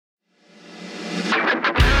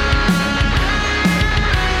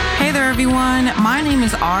everyone. My name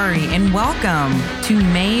is Ari, and welcome to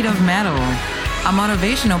Made of Metal, a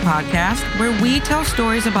motivational podcast where we tell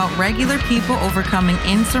stories about regular people overcoming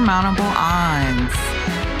insurmountable odds.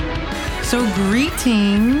 So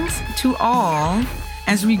greetings to all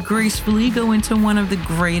as we gracefully go into one of the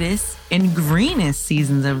greatest and greenest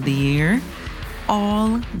seasons of the year,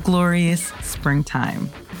 all glorious springtime.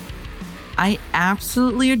 I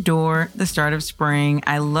absolutely adore the start of spring.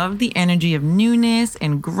 I love the energy of newness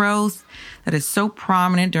and growth that is so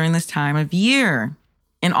prominent during this time of year.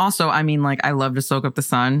 And also, I love to soak up the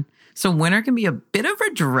sun. So winter can be a bit of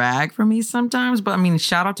a drag for me sometimes, but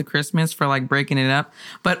shout out to Christmas for breaking it up,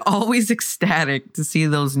 but always ecstatic to see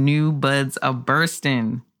those new buds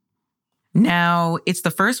a-bursting. Now, it's the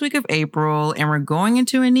first week of April and we're going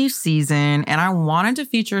into a new season, and I wanted to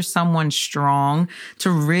feature someone strong to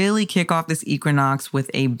really kick off this equinox with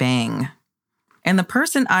a bang. And the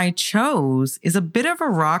person I chose is a bit of a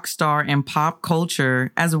rock star in pop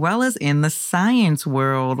culture as well as in the science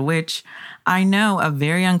world, which I know a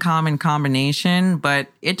very uncommon combination, but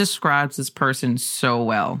it describes this person so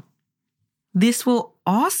well. This will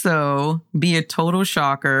also be a total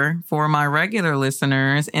shocker for my regular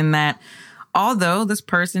listeners in that although this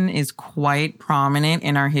person is quite prominent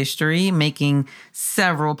in our history, making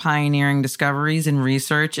several pioneering discoveries in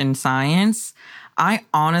research and science, I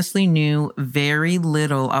honestly knew very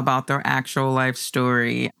little about their actual life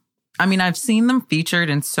story. I've seen them featured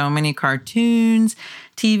in so many cartoons,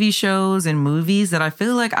 TV shows, and movies that I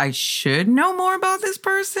feel like I should know more about this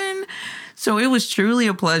person. So it was truly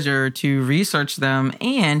a pleasure to research them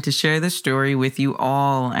and to share this story with you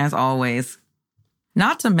all, as always.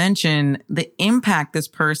 Not to mention, the impact this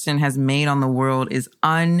person has made on the world is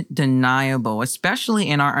undeniable, especially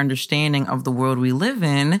in our understanding of the world we live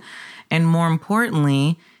in, and more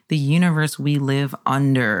importantly, the universe we live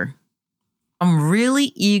under. I'm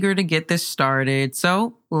really eager to get this started,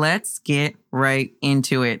 so let's get right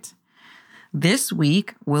into it. This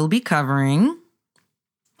week, we'll be covering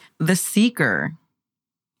the seeker,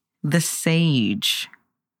 the sage,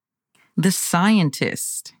 the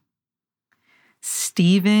scientist,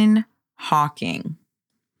 Stephen Hawking.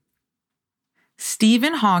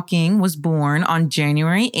 Stephen Hawking was born on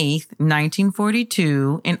January 8th,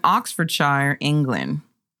 1942 in Oxfordshire, England.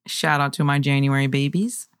 Shout out to my January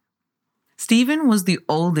babies. Stephen was the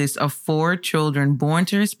oldest of 4 children born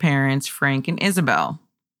to his parents, Frank and Isabel.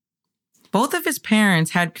 Both of his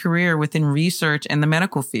parents had career within research and the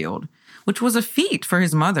medical field, which was a feat for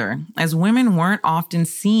his mother, as women weren't often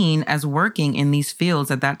seen as working in these fields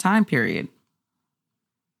at that time period.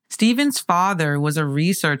 Stephen's father was a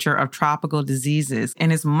researcher of tropical diseases,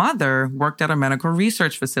 and his mother worked at a medical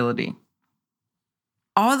research facility.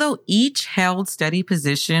 Although each held steady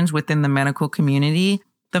positions within the medical community,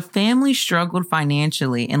 the family struggled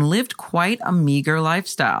financially and lived quite a meager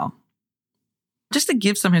lifestyle. Just to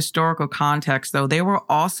give some historical context, though, they were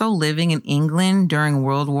also living in England during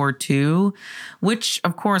World War II, which,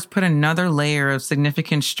 of course, put another layer of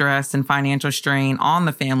significant stress and financial strain on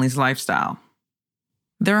the family's lifestyle.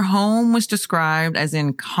 Their home was described as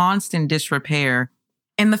in constant disrepair,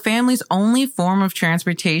 and the family's only form of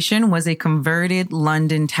transportation was a converted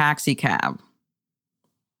London taxicab.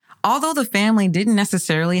 Although the family didn't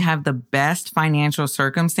necessarily have the best financial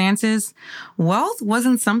circumstances, wealth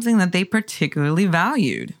wasn't something that they particularly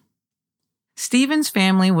valued. Stephen's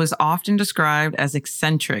family was often described as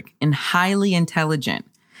eccentric and highly intelligent,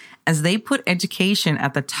 as they put education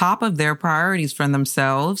at the top of their priorities for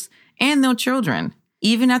themselves and their children,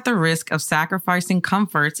 even at the risk of sacrificing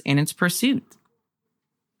comforts in its pursuit.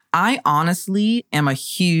 I honestly am a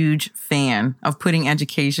huge fan of putting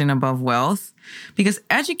education above wealth because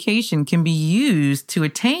education can be used to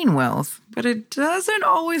attain wealth, but it doesn't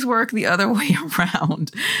always work the other way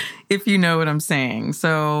around, if you know what I'm saying.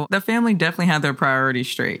 So the family definitely had their priorities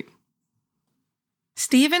straight.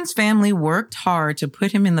 Stephen's family worked hard to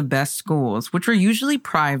put him in the best schools, which were usually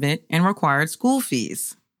private and required school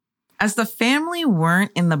fees. As the family weren't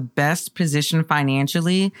in the best position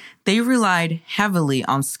financially, they relied heavily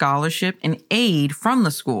on scholarship and aid from the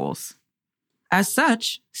schools. As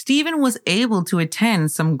such, Stephen was able to attend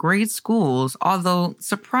some great schools, although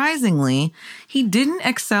surprisingly, he didn't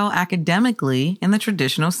excel academically in the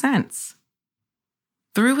traditional sense.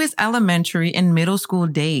 Through his elementary and middle school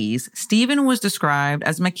days, Stephen was described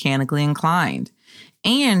as mechanically inclined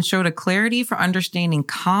and showed a clarity for understanding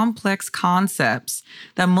complex concepts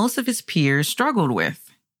that most of his peers struggled with.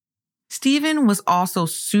 Stephen was also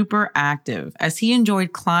super active as he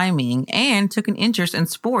enjoyed climbing and took an interest in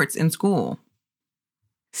sports in school.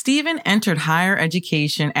 Stephen entered higher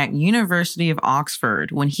education at University of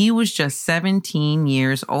Oxford when he was just 17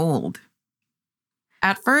 years old.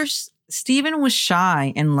 At first, Stephen was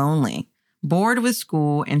shy and lonely, bored with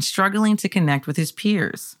school and struggling to connect with his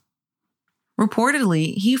peers.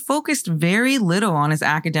 Reportedly, he focused very little on his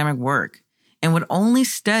academic work and would only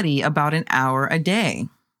study about an hour a day.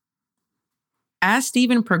 As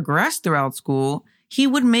Stephen progressed throughout school, he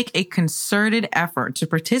would make a concerted effort to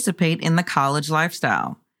participate in the college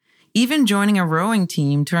lifestyle, even joining a rowing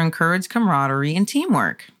team to encourage camaraderie and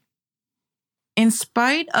teamwork. In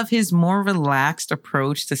spite of his more relaxed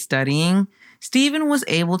approach to studying, Stephen was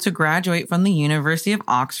able to graduate from the University of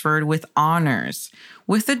Oxford with honors,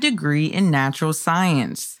 with a degree in natural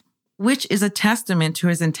science, which is a testament to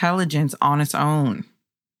his intelligence on its own.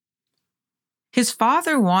 His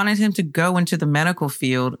father wanted him to go into the medical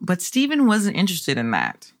field, but Stephen wasn't interested in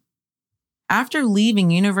that. After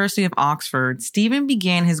leaving University of Oxford, Stephen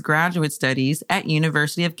began his graduate studies at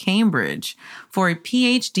University of Cambridge for a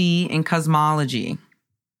PhD in cosmology.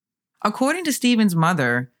 According to Stephen's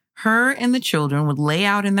mother, her and the children would lay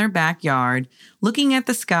out in their backyard looking at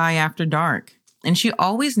the sky after dark, and she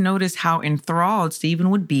always noticed how enthralled Stephen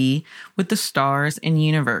would be with the stars and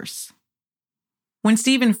universe. When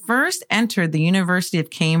Stephen first entered the University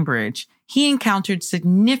of Cambridge, he encountered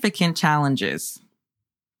significant challenges.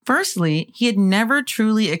 Firstly, he had never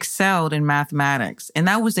truly excelled in mathematics, and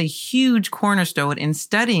that was a huge cornerstone in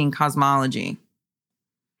studying cosmology.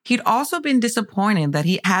 He'd also been disappointed that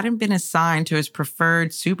he hadn't been assigned to his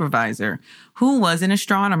preferred supervisor, who was an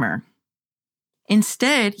astronomer.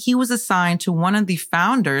 Instead, he was assigned to one of the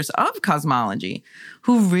founders of cosmology,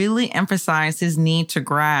 who really emphasized his need to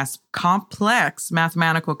grasp complex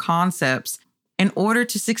mathematical concepts in order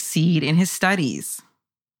to succeed in his studies.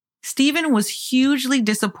 Stephen was hugely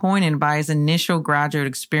disappointed by his initial graduate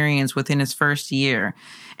experience within his first year,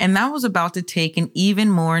 and that was about to take an even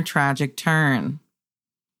more tragic turn.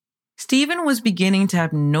 Stephen was beginning to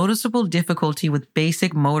have noticeable difficulty with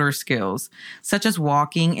basic motor skills, such as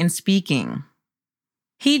walking and speaking.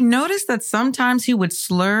 He noticed that sometimes he would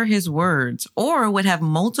slur his words or would have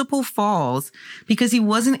multiple falls because he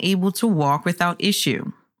wasn't able to walk without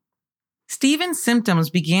issue. Stephen's symptoms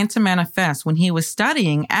began to manifest when he was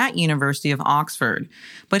studying at University of Oxford,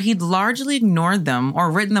 but he'd largely ignored them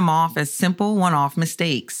or written them off as simple one-off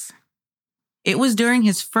mistakes. It was during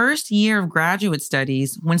his first year of graduate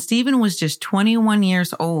studies, when Stephen was just 21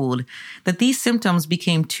 years old, that these symptoms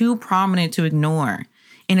became too prominent to ignore,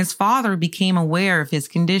 and his father became aware of his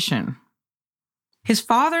condition. His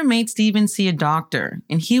father made Stephen see a doctor,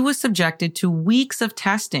 and he was subjected to weeks of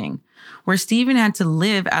testing, where Stephen had to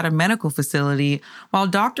live at a medical facility while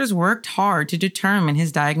doctors worked hard to determine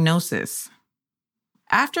his diagnosis.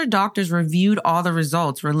 After doctors reviewed all the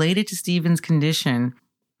results related to Stephen's condition,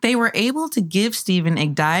 they were able to give Stephen a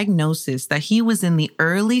diagnosis that he was in the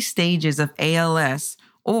early stages of ALS,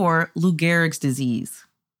 or Lou Gehrig's disease.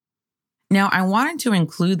 Now, I wanted to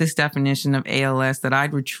include this definition of ALS that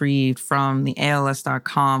I'd retrieved from the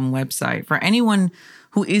ALS.com website for anyone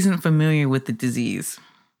who isn't familiar with the disease.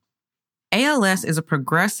 ALS is a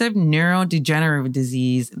progressive neurodegenerative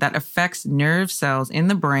disease that affects nerve cells in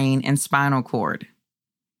the brain and spinal cord.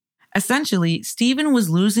 Essentially, Stephen was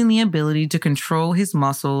losing the ability to control his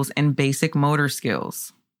muscles and basic motor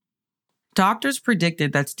skills. Doctors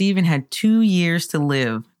predicted that Stephen had 2 years to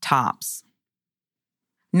live, tops.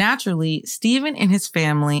 Naturally, Stephen and his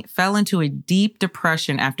family fell into a deep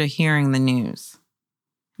depression after hearing the news.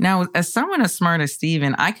 Now, as someone as smart as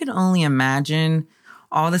Stephen, I could only imagine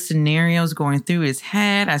all the scenarios going through his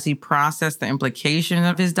head as he processed the implications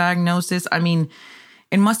of his diagnosis. I mean,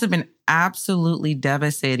 it must have been absolutely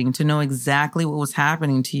devastating to know exactly what was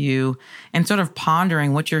happening to you and sort of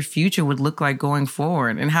pondering what your future would look like going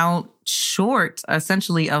forward and how short,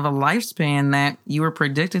 essentially, of a lifespan that you were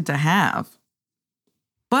predicted to have.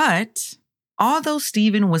 But although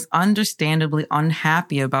Stephen was understandably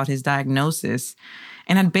unhappy about his diagnosis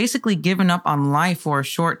and had basically given up on life for a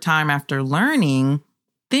short time after learning,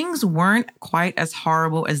 things weren't quite as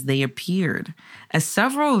horrible as they appeared, as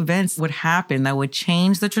several events would happen that would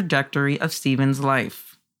change the trajectory of Stephen's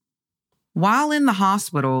life. While in the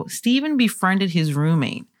hospital, Stephen befriended his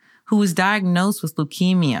roommate, who was diagnosed with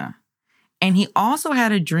leukemia, and he also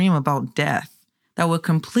had a dream about death that would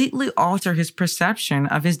completely alter his perception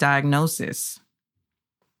of his diagnosis.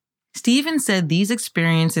 Stephen said these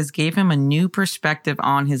experiences gave him a new perspective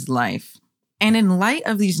on his life. And in light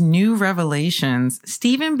of these new revelations,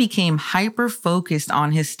 Stephen became hyper-focused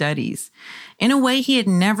on his studies in a way he had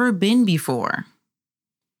never been before.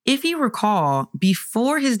 If you recall,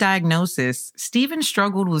 before his diagnosis, Stephen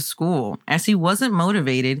struggled with school as he wasn't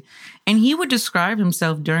motivated, and he would describe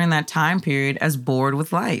himself during that time period as bored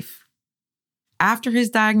with life. After his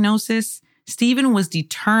diagnosis, Stephen was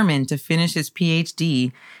determined to finish his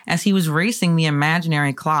PhD as he was racing the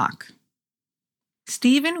imaginary clock.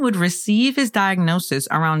 Stephen would receive his diagnosis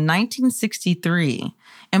around 1963,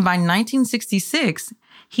 and by 1966,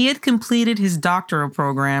 he had completed his doctoral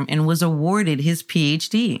program and was awarded his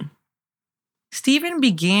PhD. Stephen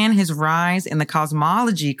began his rise in the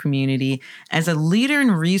cosmology community as a leader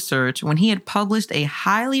in research when he had published a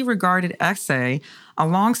highly regarded essay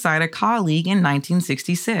alongside a colleague in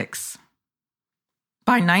 1966.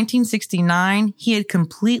 By 1969, he had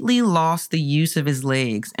completely lost the use of his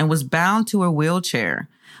legs and was bound to a wheelchair,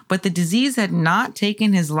 but the disease had not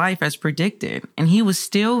taken his life as predicted, and he was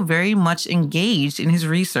still very much engaged in his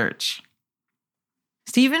research.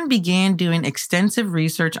 Stephen began doing extensive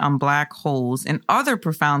research on black holes and other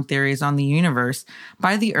profound theories on the universe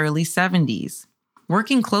by the early 70s,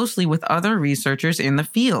 working closely with other researchers in the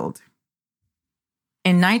field.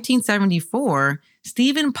 In 1974,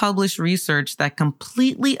 Stephen published research that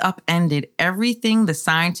completely upended everything the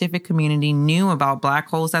scientific community knew about black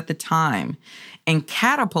holes at the time and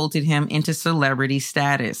catapulted him into celebrity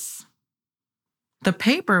status. The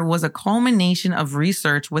paper was a culmination of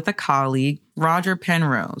research with a colleague, Roger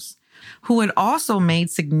Penrose, who had also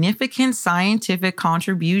made significant scientific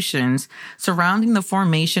contributions surrounding the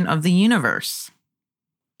formation of the universe.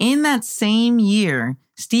 In that same year,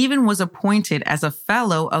 Stephen was appointed as a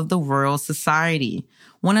Fellow of the Royal Society,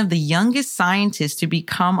 one of the youngest scientists to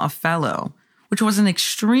become a Fellow, which was an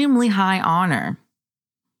extremely high honor.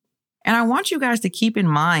 And I want you guys to keep in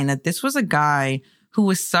mind that this was a guy who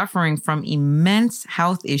was suffering from immense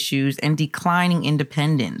health issues and declining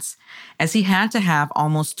independence, as he had to have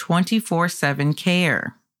almost 24/7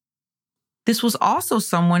 care. This was also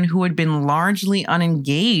someone who had been largely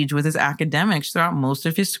unengaged with his academics throughout most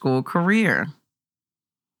of his school career.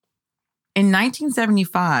 In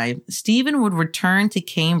 1975, Stephen would return to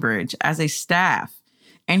Cambridge as a staff,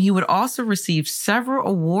 and he would also receive several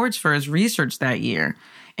awards for his research that year,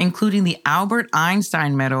 including the Albert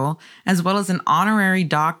Einstein Medal, as well as an honorary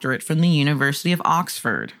doctorate from the University of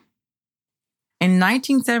Oxford. In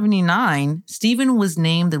 1979, Stephen was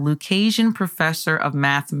named the Lucasian Professor of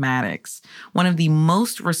Mathematics, one of the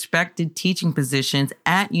most respected teaching positions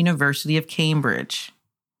at University of Cambridge.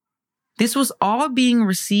 This was all being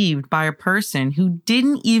received by a person who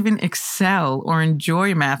didn't even excel or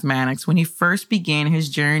enjoy mathematics when he first began his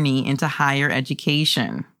journey into higher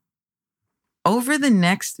education. Over the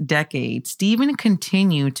next decade, Stephen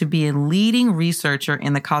continued to be a leading researcher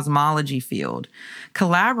in the cosmology field,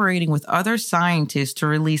 collaborating with other scientists to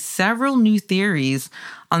release several new theories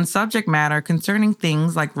on subject matter concerning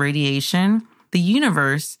things like radiation, the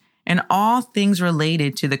universe, and all things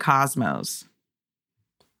related to the cosmos.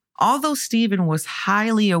 Although Stephen was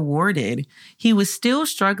highly awarded, he was still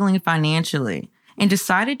struggling financially and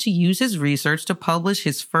decided to use his research to publish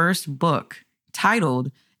his first book,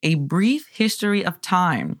 titled A Brief History of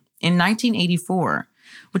Time, in 1984,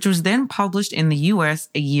 which was then published in the U.S.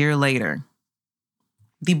 a year later.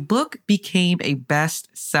 The book became a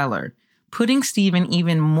bestseller, putting Stephen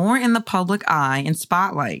even more in the public eye and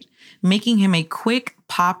spotlight, making him a quick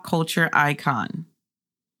pop culture icon.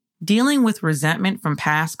 Dealing with resentment from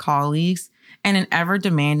past colleagues and an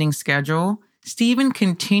ever-demanding schedule, Stephen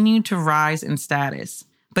continued to rise in status,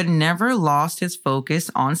 but never lost his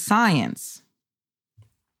focus on science.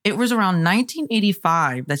 It was around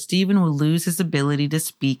 1985 that Stephen would lose his ability to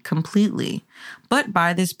speak completely, but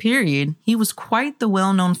by this period, he was quite the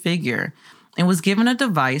well-known figure and was given a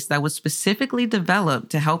device that was specifically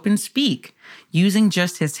developed to help him speak, using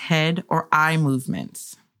just his head or eye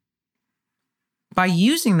movements. By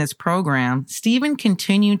using this program, Stephen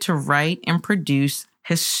continued to write and produce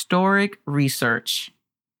historic research.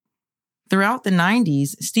 Throughout the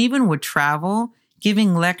 90s, Stephen would travel,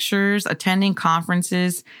 giving lectures, attending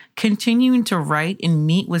conferences, continuing to write and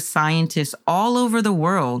meet with scientists all over the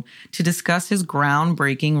world to discuss his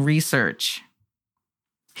groundbreaking research.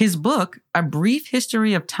 His book, A Brief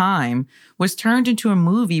History of Time, was turned into a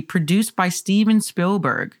movie produced by Steven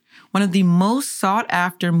Spielberg, one of the most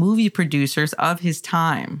sought-after movie producers of his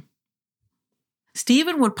time.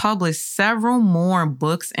 Stephen would publish several more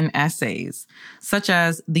books and essays, such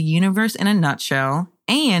as The Universe in a Nutshell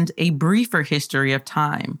and A Briefer History of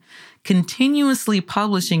Time, continuously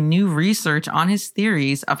publishing new research on his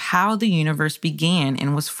theories of how the universe began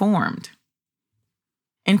and was formed.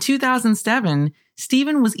 In 2007,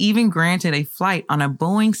 Stephen was even granted a flight on a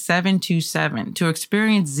Boeing 727 to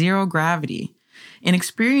experience zero gravity, an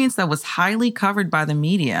experience that was highly covered by the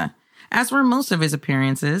media, as were most of his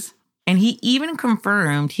appearances. And he even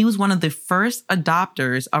confirmed he was one of the first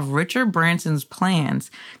adopters of Richard Branson's plans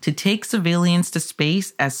to take civilians to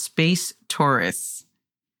space as space tourists.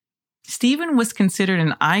 Stephen was considered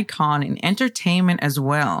an icon in entertainment as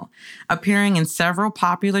well, appearing in several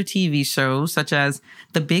popular TV shows such as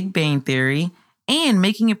The Big Bang Theory and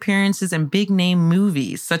making appearances in big-name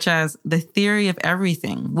movies such as The Theory of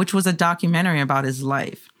Everything, which was a documentary about his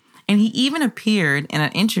life. And he even appeared in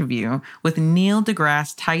an interview with Neil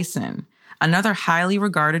deGrasse Tyson, another highly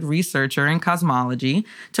regarded researcher in cosmology,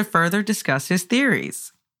 to further discuss his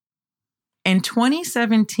theories. In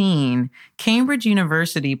 2017, Cambridge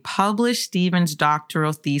University published Stephen's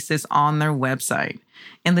doctoral thesis on their website,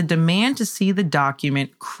 and the demand to see the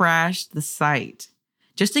document crashed the site.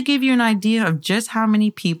 Just to give you an idea of just how many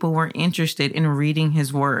people were interested in reading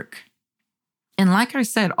his work. And like I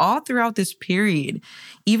said, all throughout this period,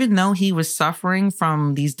 even though he was suffering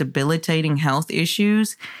from these debilitating health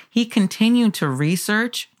issues, he continued to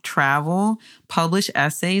research, travel, publish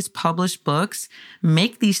essays, publish books,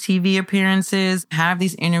 make these TV appearances, have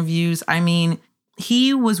these interviews. I mean,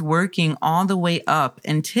 he was working all the way up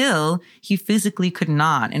until he physically could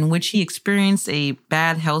not, in which he experienced a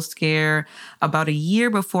bad health scare about a year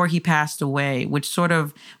before he passed away, which sort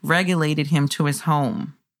of regulated him to his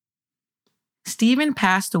home. Stephen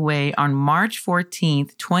passed away on March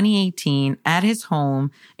 14th, 2018 at his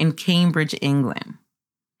home in Cambridge, England.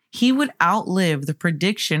 He would outlive the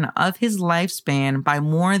prediction of his lifespan by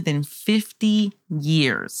more than 50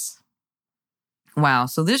 years. Wow,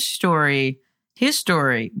 so his story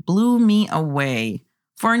blew me away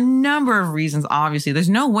for a number of reasons, obviously. There's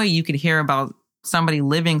no way you could hear about somebody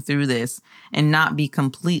living through this and not be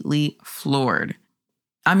completely floored.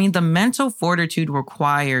 I mean, the mental fortitude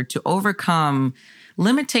required to overcome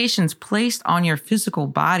limitations placed on your physical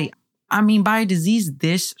body, I mean, by a disease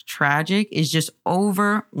this tragic is just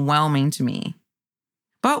overwhelming to me.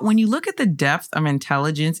 But when you look at the depth of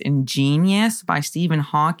intelligence and genius by Stephen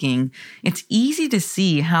Hawking, it's easy to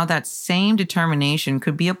see how that same determination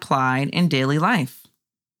could be applied in daily life.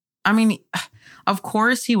 I mean, of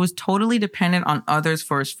course, he was totally dependent on others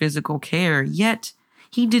for his physical care, yet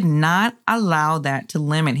he did not allow that to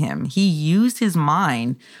limit him. He used his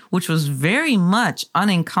mind, which was very much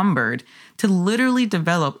unencumbered, to literally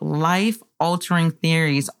develop life-altering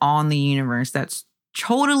theories on the universe that's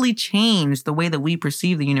totally changed the way that we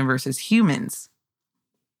perceive the universe as humans.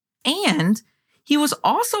 And he was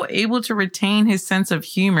also able to retain his sense of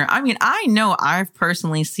humor. I mean, I know I've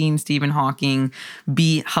personally seen Stephen Hawking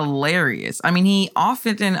be hilarious. I mean, he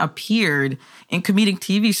often appeared in comedic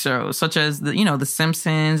TV shows such as The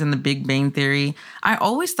Simpsons and The Big Bang Theory. I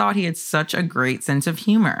always thought he had such a great sense of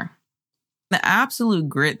humor. The absolute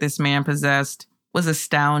grit this man possessed was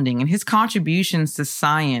astounding, and his contributions to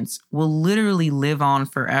science will literally live on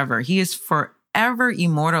forever. He is forever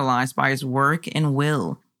immortalized by his work and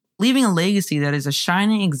will, leaving a legacy that is a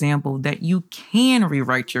shining example that you can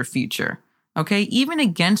rewrite your future, okay? Even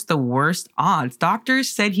against the worst odds. Doctors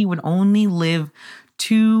said he would only live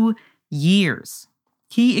 2 years.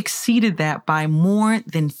 He exceeded that by more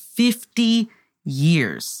than 50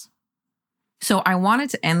 years. So I wanted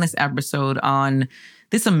to end this episode on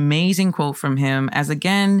this amazing quote from him, as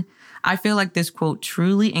again, I feel like this quote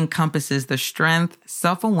truly encompasses the strength,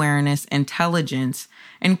 self-awareness, intelligence,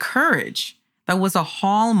 and courage that was a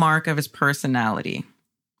hallmark of his personality.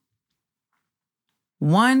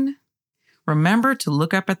 1, remember to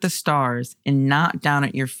look up at the stars and not down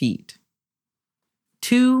at your feet.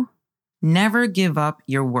 2, never give up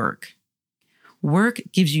your work. Work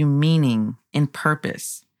gives you meaning and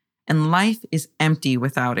purpose, and life is empty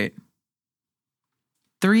without it.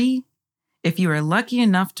 3, if you are lucky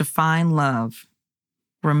enough to find love,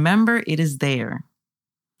 remember it is there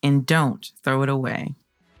and don't throw it away.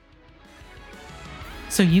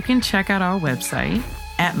 So you can check out our website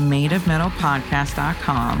at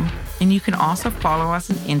madeofmetalpodcast.com, and you can also follow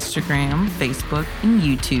us on Instagram, Facebook, and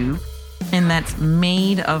YouTube, and that's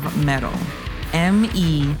Made of Metal,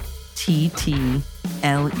 METTLE.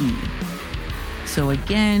 So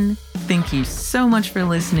again, thank you so much for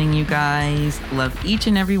listening, you guys. Love each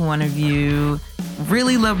and every one of you.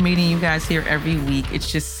 Really love meeting you guys here every week.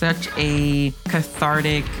 It's just such a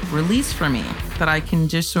cathartic release for me that I can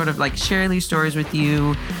just sort of like share these stories with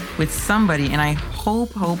you, with somebody. And I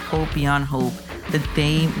hope beyond hope that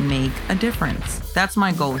they make a difference. That's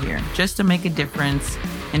my goal here, just to make a difference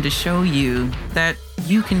and to show you that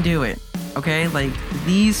you can do it. Okay, like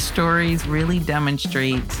these stories really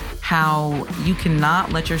demonstrate how you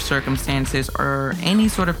cannot let your circumstances or any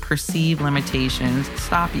sort of perceived limitations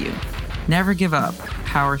stop you. Never give up.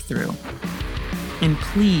 Power through. And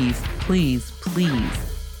please, please, please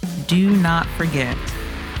do not forget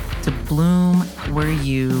to bloom where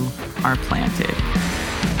you are planted.